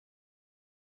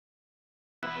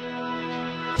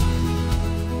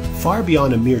Far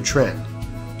beyond a mere trend,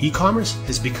 e-commerce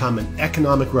has become an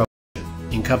economic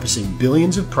revolution, encompassing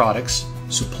billions of products,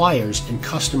 suppliers, and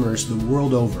customers the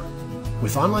world over.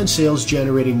 With online sales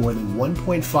generating more than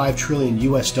 $1.5 trillion in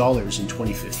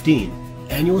 2015,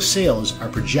 annual sales are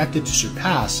projected to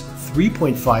surpass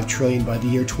 $3.5 trillion by the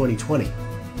year 2020.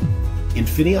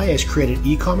 Infinii has created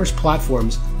e-commerce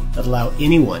platforms that allow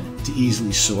anyone to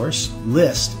easily source,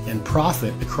 list, and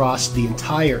profit across the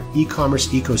entire e-commerce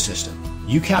ecosystem.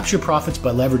 You capture profits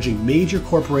by leveraging major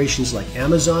corporations like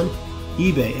Amazon,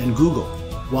 eBay, and Google,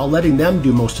 while letting them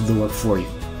do most of the work for you.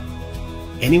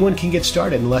 Anyone can get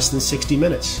started in less than 60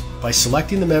 minutes by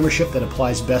selecting the membership that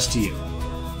applies best to you.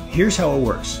 Here's how it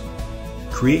works.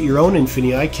 Create your own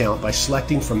Infinii account by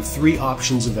selecting from 3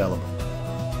 options available.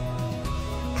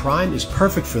 Prime is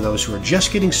perfect for those who are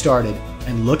just getting started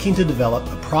and looking to develop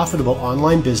a profitable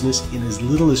online business in as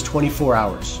little as 24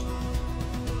 hours.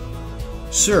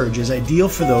 Surge is ideal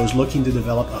for those looking to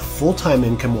develop a full-time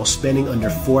income while spending under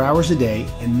 4 hours a day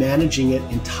and managing it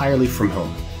entirely from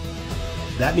home.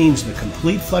 That means the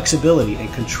complete flexibility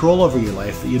and control over your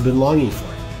life that you've been longing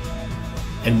for.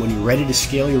 And when you're ready to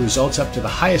scale your results up to the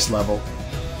highest level,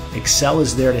 Excel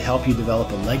is there to help you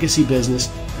develop a legacy business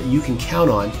that you can count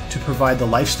on to provide the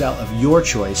lifestyle of your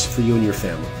choice for you and your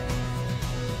family.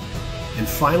 And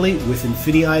finally, with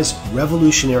Infinii's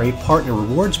revolutionary Partner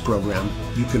Rewards program,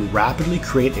 you can rapidly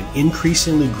create an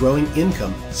increasingly growing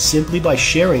income simply by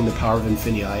sharing the power of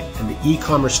Infinii and the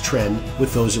e-commerce trend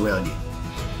with those around you.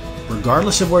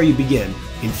 Regardless of where you begin,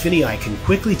 Infinii can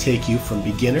quickly take you from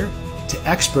beginner to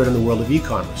expert in the world of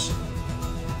e-commerce.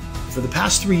 For the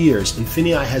past 3 years,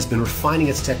 Infinii has been refining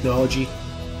its technology,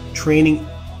 training,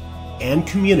 and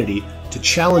community to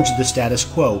challenge the status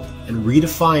quo and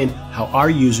redefine how our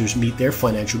users meet their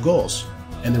financial goals.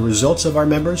 And the results of our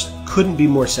members couldn't be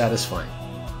more satisfying.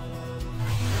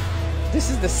 This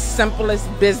is the simplest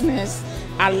business.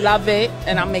 I love it,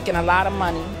 and I'm making a lot of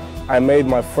money. I made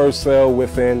my first sale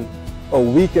within a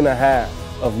week and a half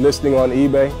of listing on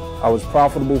eBay. I was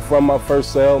profitable from my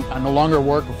first sale. I no longer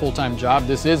work a full-time job.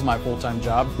 This is my full-time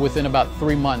job. Within about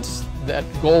 3 months, that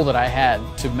goal that I had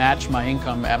to match my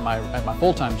income at my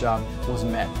full-time job was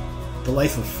met. The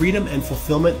life of freedom and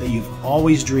fulfillment that you've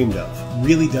always dreamed of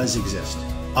really does exist.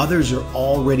 Others are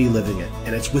already living it,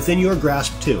 and it's within your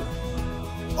grasp too.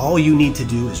 All you need to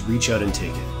do is reach out and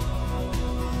take it.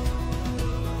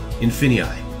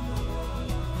 Infinii.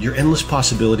 Your endless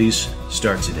possibilities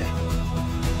start today.